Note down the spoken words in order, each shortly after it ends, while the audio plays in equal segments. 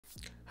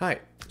Hi.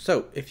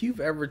 So if you've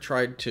ever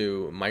tried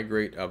to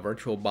migrate a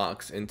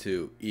VirtualBox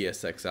into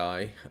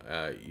ESXi,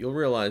 you'll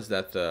realize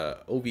that the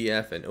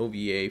OVF and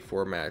OVA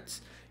formats,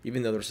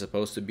 even though they're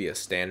supposed to be a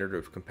standard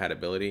of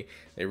compatibility,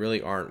 they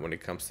really aren't when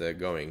it comes to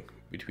going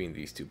between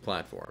these two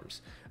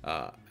platforms.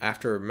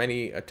 After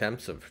many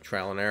attempts of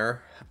trial and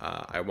error,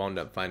 I wound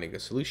up finding a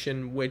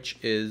solution, which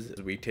is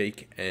we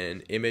take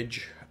an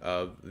image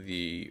of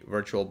the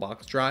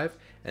VirtualBox drive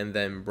and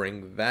then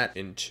bring that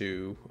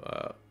into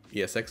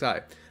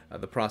ESXi.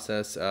 The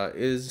process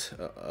is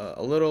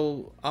a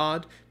little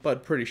odd,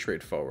 but pretty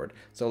straightforward.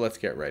 So let's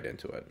get right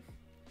into it.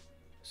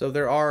 So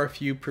there are a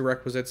few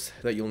prerequisites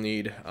that you'll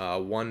need.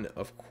 One,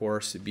 of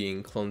course,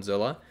 being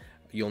Clonezilla.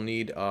 You'll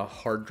need a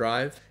hard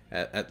drive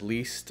at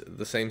least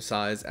the same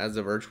size as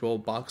a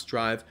VirtualBox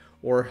drive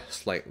or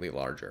slightly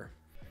larger.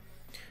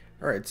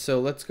 Alright, so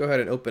let's go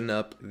ahead and open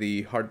up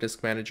the hard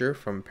disk manager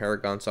from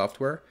Paragon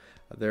Software.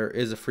 There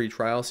is a free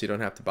trial, so you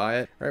don't have to buy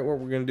it. Alright, what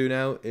we're going to do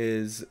now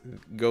is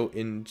go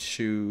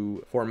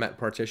into Format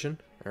Partition.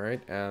 Alright,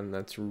 and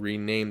let's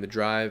rename the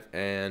drive,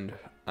 and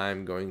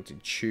I'm going to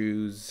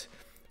choose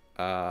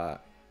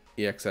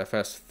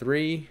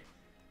EXFS3.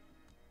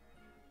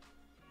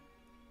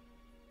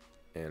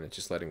 And it's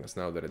just letting us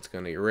know that it's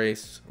going to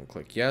erase. We'll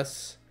click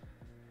yes.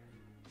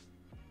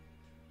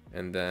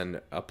 And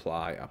then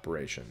apply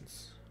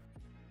operations.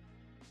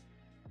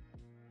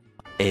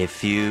 A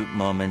few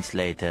moments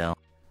later.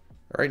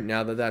 Alright,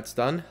 now that that's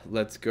done,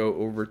 let's go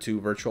over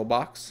to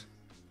VirtualBox.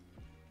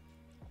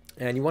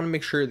 And you want to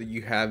make sure that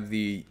you have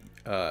the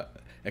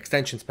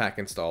extensions pack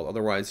installed,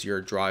 otherwise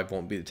your drive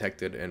won't be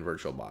detected in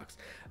VirtualBox.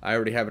 I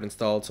already have it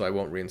installed, so I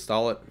won't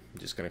reinstall it. I'm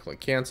just going to click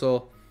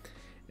cancel.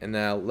 And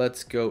now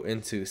let's go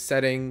into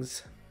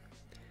settings,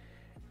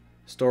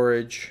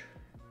 storage,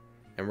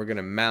 and we're going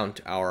to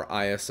mount our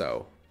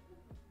ISO.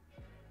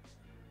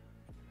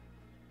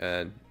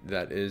 And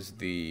that is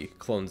the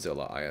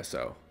Clonezilla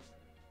ISO.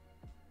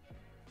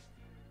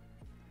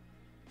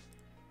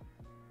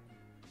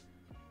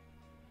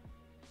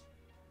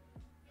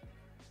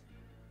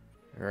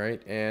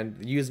 Alright, and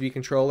the USB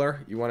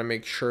controller, you want to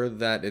make sure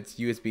that it's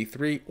USB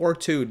 3 or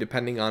 2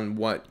 depending on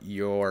what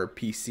your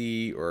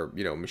PC or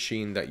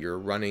machine that you're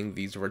running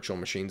these virtual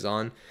machines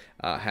on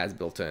has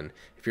built in.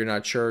 If you're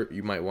not sure,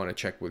 you might want to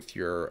check with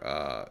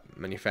your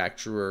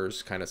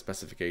manufacturer's kind of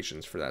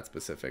specifications for that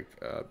specific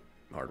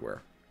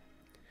hardware.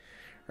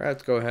 Alright,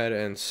 let's go ahead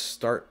and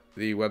start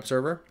the web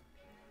server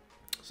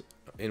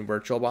in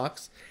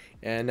VirtualBox.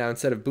 And now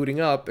instead of booting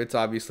up, it's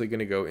obviously going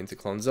to go into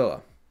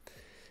Clonezilla.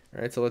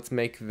 Alright, so let's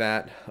make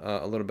that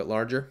a little bit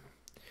larger.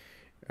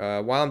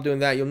 While I'm doing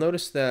that, you'll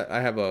notice that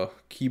I have a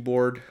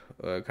keyboard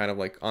kind of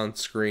like on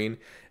screen.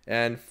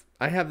 And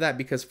I have that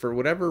because for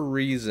whatever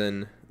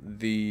reason,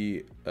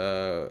 the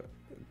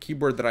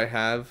keyboard that I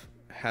have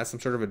has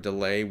some sort of a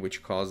delay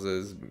which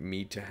causes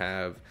me to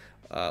have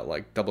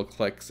like double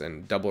clicks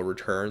and double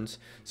returns.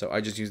 So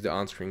I just use the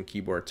on-screen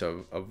keyboard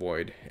to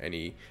avoid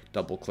any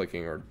double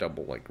clicking or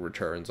double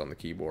returns on the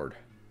keyboard.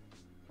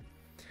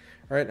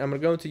 Alright, I'm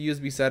going to go into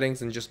USB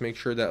settings and just make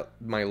sure that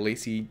my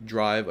LaCie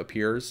drive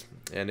appears,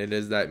 and it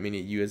is that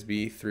mini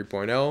USB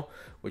 3.0,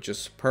 which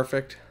is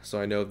perfect,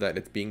 so I know that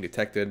it's being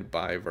detected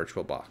by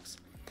VirtualBox.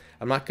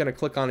 I'm not going to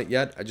click on it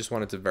yet, I just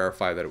wanted to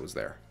verify that it was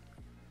there.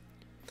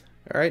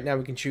 Alright, now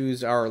we can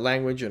choose our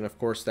language, and of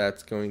course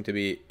that's going to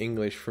be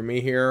English for me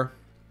here.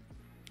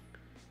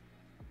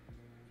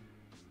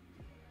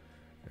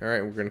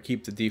 Alright, we're going to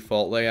keep the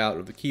default layout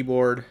of the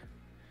keyboard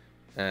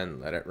and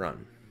let it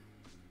run.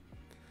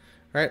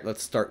 Alright,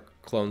 let's start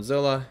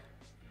Clonezilla.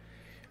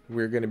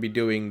 We're going to be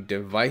doing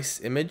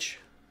device image,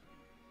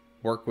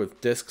 work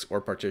with disks or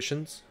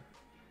partitions.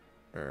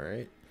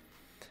 Alright,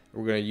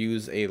 we're going to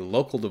use a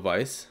local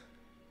device,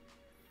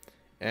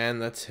 and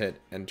let's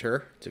hit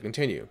enter to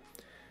continue.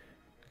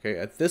 Okay,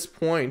 at this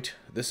point,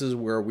 this is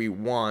where we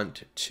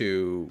want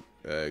to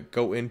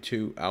go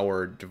into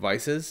our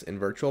devices in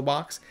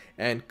VirtualBox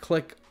and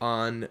click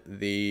on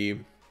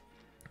the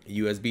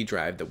USB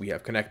drive that we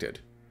have connected.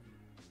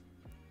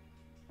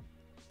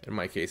 In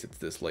my case, it's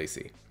this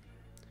LaCie.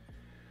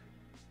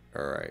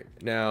 Alright,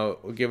 now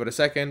we'll give it a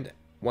second.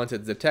 Once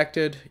it's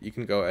detected, you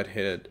can go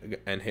ahead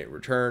and hit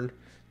return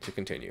to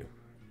continue.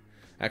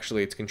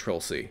 Actually, it's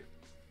Control-C.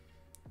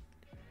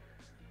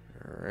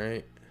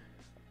 Alright.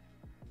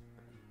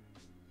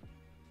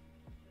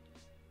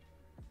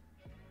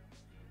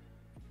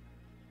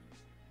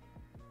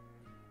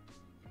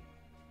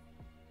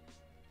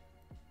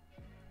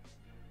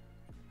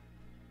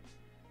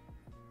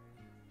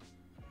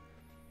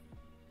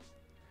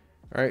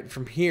 Alright,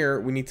 from here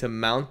we need to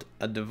mount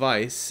a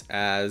device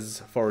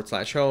as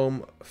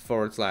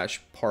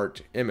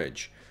 /home/part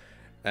image.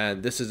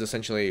 And this is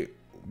essentially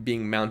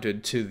being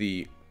mounted to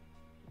the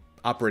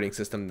operating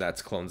system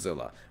that's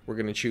Clonezilla. We're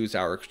going to choose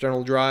our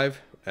external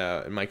drive.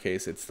 In my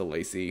case, it's the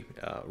LaCie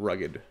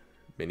rugged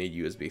mini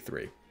USB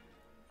 3.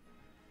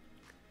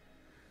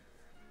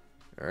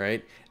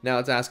 Alright, now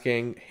it's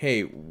asking,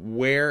 hey,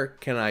 where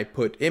can I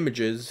put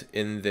images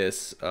in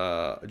this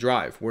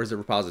drive? Where's the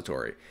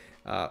repository?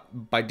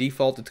 By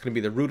default, it's going to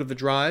be the root of the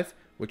drive,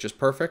 which is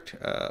perfect.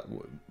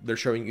 They're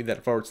showing you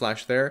that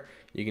 / there.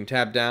 You can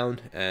tab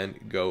down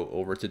and go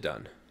over to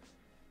done.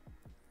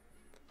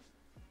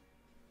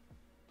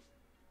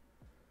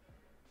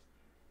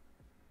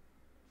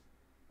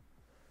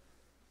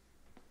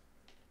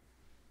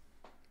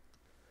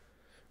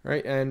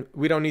 Right, and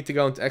we don't need to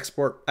go into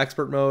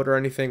expert mode or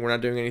anything. We're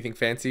not doing anything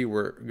fancy.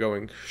 We're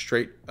going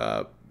straight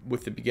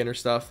with the beginner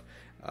stuff.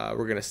 We're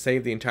going to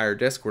save the entire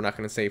disk. We're not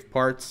going to save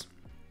parts.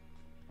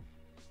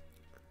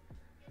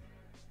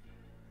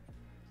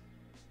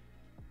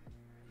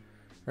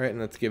 All right,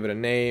 and let's give it a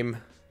name.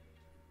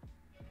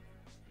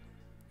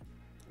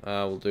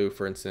 We'll do,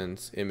 for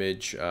instance,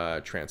 image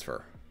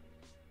transfer.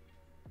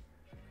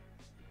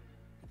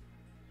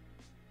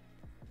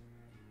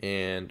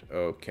 And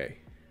okay.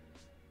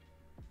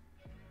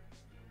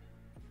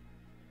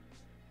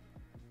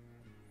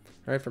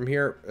 All right, from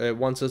here, it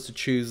wants us to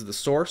choose the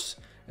source,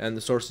 and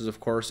the source is, of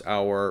course,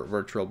 our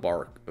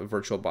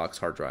VirtualBox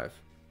hard drive,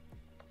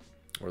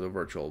 or the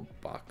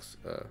VirtualBox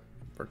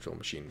virtual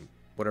machine,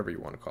 whatever you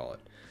want to call it.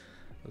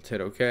 Let's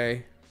hit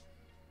OK.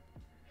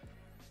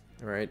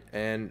 All right,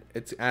 and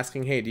it's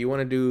asking, hey, do you want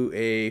to do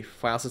a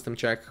file system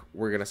check?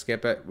 We're gonna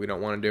skip it. We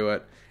don't want to do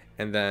it,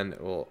 and then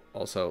we'll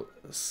also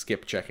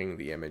skip checking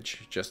the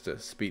image just to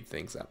speed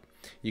things up.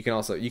 You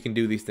can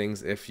do these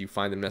things if you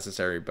find them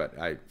necessary, but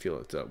I feel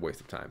it's a waste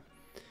of time.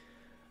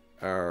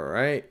 All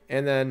right,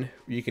 and then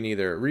you can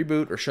either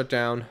reboot or shut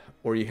down,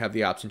 or you have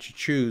the option to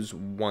choose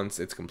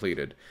once it's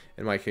completed.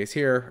 In my case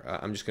here,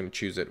 I'm just going to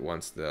choose it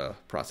once the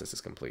process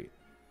is complete.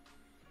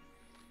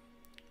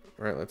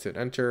 All right, let's hit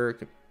enter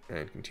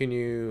and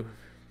continue.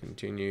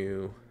 Let's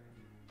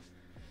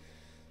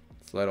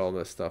let all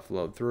this stuff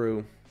load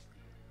through,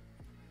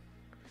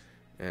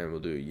 and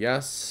we'll do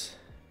yes.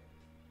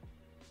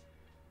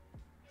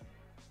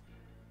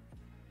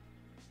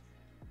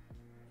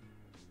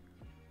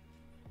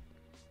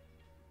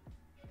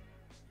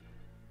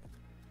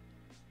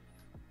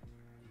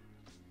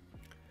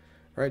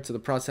 All right, so the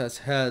process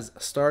has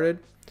started.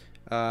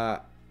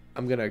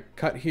 I'm gonna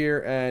cut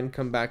here and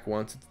come back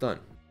once it's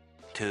done.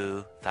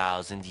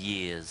 2,000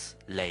 years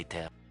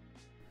later.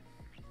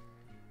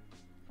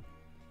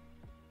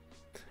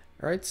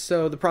 All right,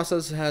 so the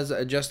process has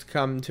just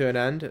come to an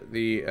end.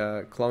 The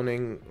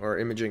cloning or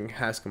imaging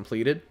has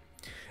completed.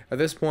 At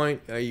this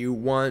point, you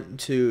want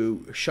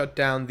to shut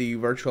down the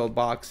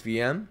VirtualBox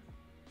VM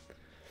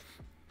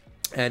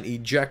and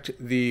eject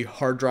the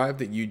hard drive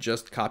that you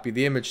just copied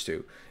the image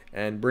to,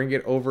 and bring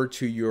it over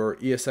to your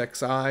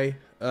ESXi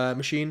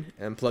machine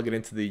and plug it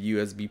into the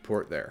USB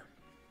port there.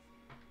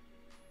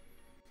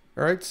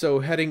 Alright,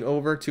 so heading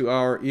over to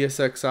our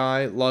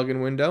ESXi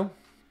login window.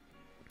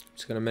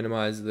 Just going to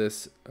minimize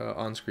this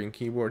on-screen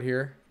keyboard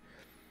here,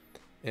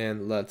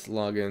 and let's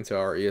log into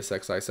our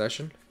ESXi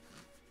session.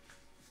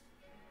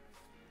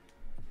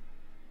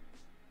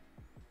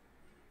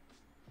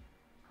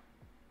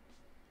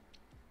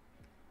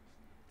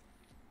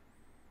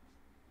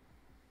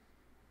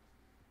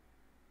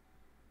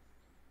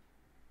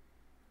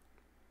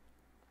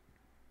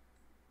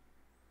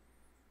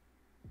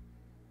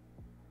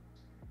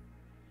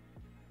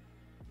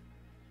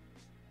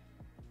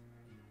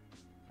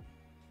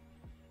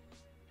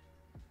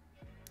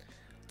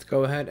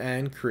 Go ahead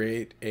and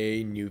create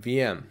a new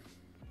VM.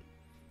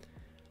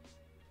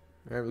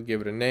 All right, we'll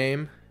give it a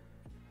name.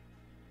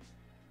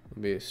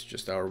 Maybe it's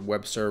just our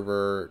web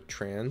server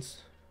transfer.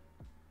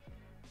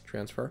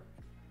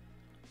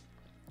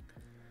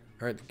 All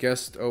right, the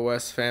guest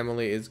OS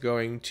family is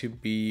going to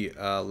be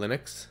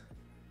Linux.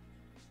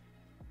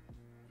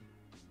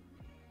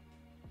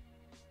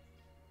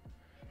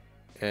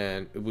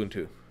 And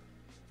Ubuntu.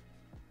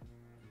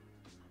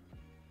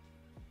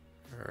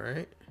 All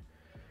right.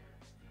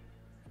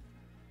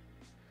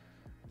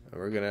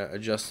 We're going to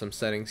adjust some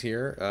settings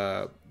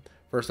here.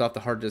 First off,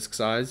 the hard disk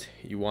size.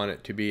 You want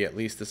it to be at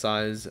least the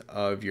size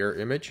of your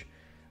image.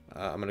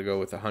 I'm going to go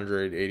with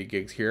 180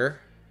 gigs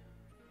here.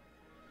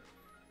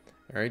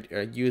 All right,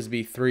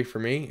 USB 3 for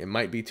me. It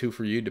might be 2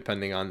 for you,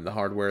 depending on the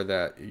hardware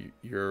that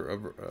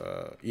your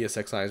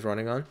ESXi is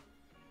running on.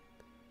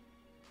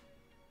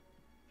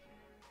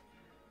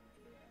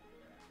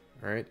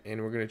 All right,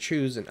 and we're going to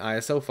choose an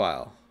ISO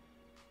file.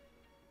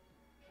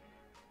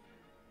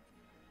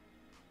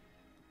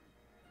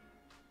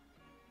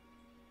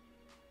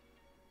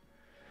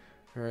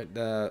 All right,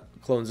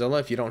 Clonezilla,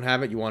 if you don't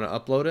have it, you want to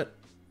upload it.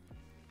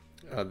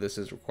 This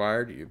is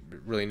required. You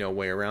really no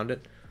way around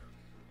it.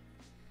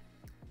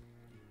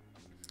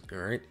 All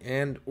right,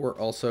 and we're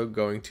also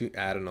going to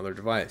add another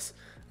device.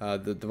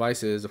 The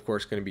device is, of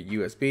course, going to be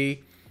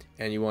USB,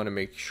 and you want to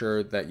make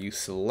sure that you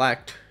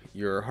select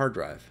your hard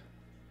drive.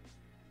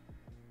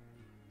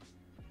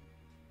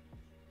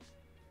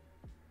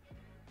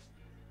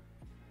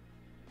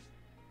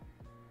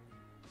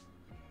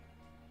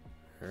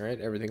 All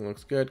right, everything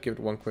looks good. Give it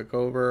one quick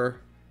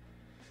over.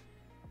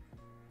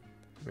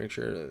 Make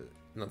sure that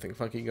nothing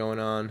funky going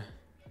on.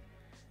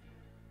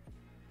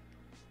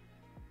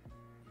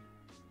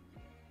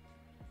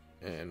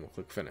 And we'll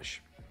click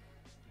finish.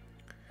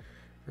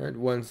 All right,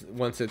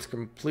 once it's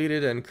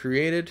completed and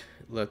created,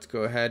 let's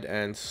go ahead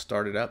and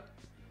start it up.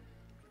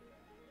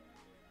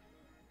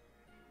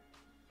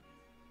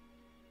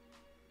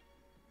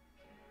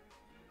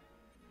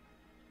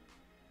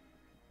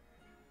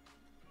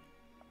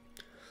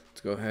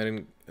 Let's go ahead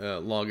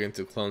and log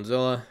into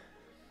Clonezilla.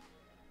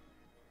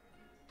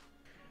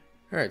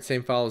 Alright,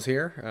 same files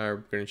here.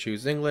 We're going to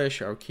choose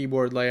English, our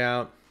keyboard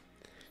layout.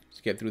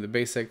 Just get through the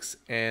basics,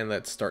 and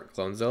let's start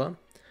Clonezilla.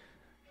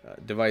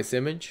 Device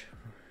image,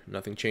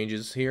 nothing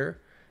changes here.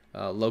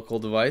 Local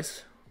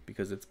device,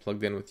 because it's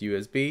plugged in with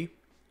USB.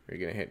 You're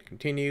going to hit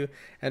continue.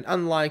 And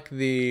unlike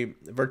the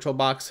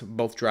VirtualBox,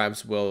 both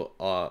drives will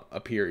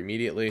appear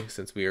immediately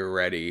since we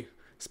already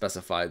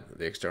specified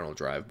the external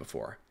drive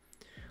before.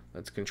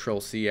 Let's Control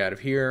C out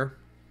of here.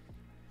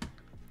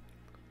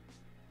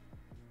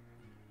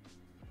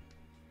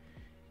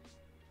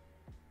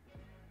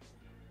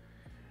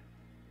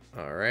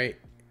 All right,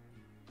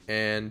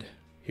 and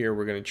here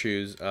we're going to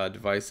choose a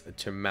device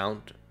to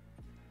mount.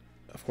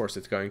 Of course,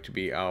 it's going to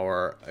be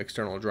our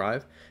external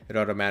drive. It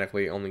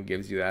automatically only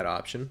gives you that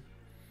option.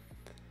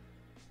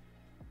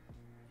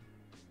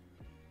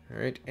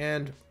 All right,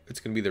 and it's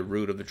going to be the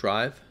root of the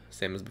drive,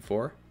 same as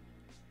before.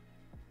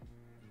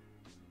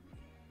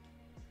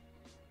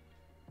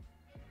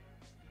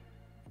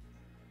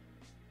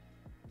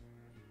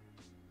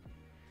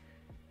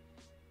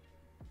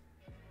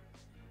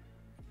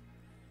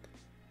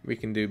 We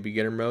can do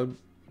beginner mode.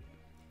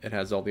 It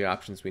has all the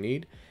options we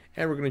need.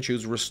 And we're going to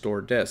choose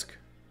restore disk.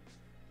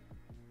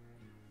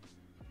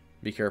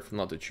 Be careful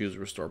not to choose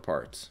restore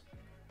parts.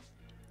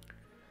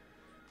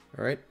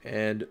 Alright,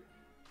 and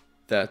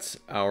that's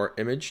our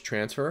image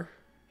transfer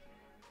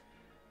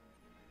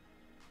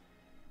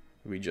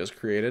we just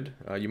created.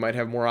 You might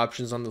have more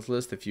options on this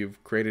list if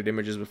you've created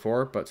images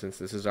before, but since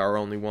this is our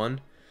only one,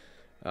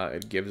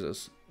 it gives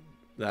us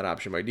that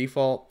option by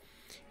default.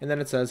 And then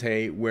it says,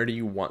 hey, where do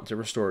you want to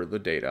restore the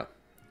data?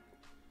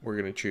 We're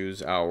going to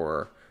choose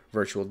our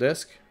virtual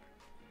disk.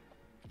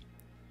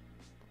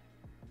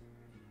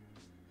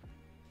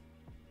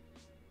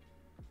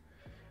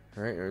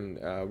 All right, and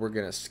we're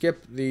going to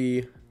skip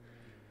the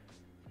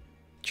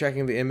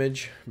checking the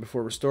image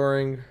before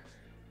restoring.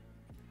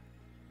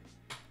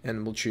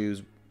 And we'll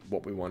choose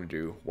what we want to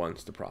do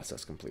once the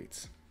process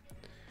completes.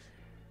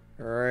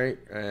 Alright,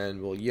 and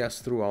we'll yes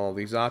through all of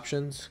these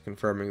options,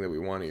 confirming that we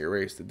want to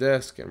erase the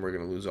disk and we're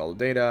going to lose all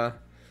the data,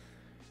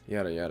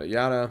 yada yada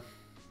yada.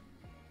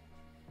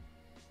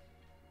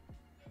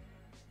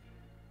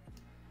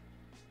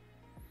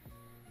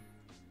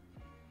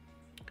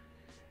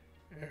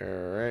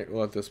 Alright,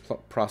 we'll let this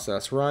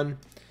process run,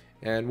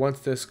 and once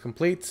this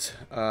completes,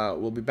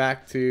 we'll be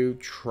back to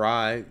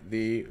try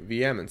the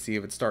VM and see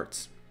if it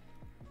starts.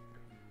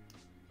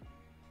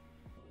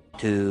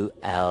 2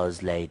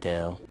 hours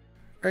later.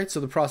 Alright,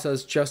 so the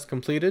process just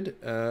completed.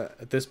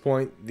 At this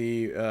point,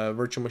 the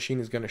virtual machine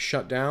is going to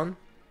shut down.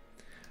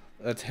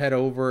 Let's head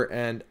over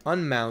and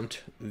unmount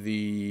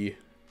the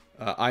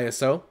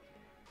ISO.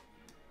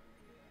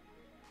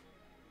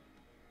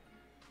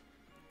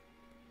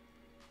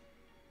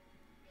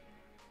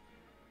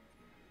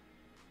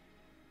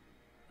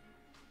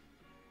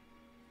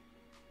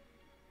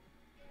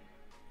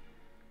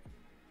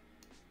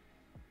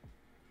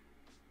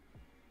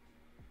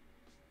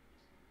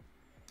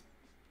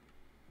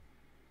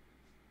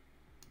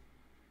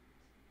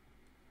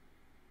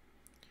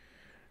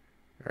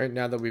 All right,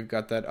 now that we've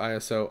got that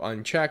ISO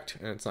unchecked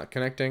and it's not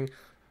connecting,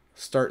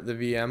 start the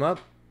VM up,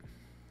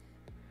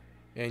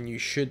 and you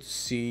should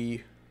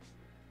see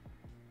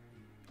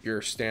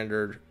your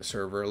standard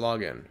server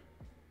login.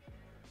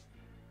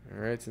 All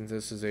right, since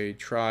this is a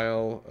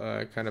trial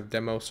kind of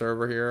demo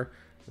server here,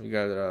 we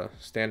got a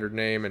standard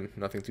name and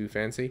nothing too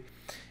fancy.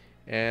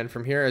 And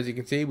from here, as you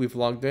can see, we've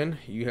logged in.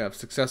 You have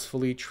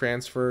successfully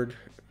transferred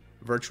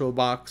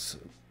VirtualBox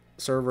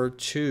server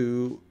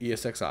to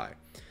ESXi.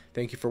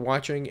 Thank you for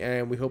watching,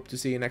 and we hope to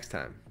see you next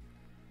time.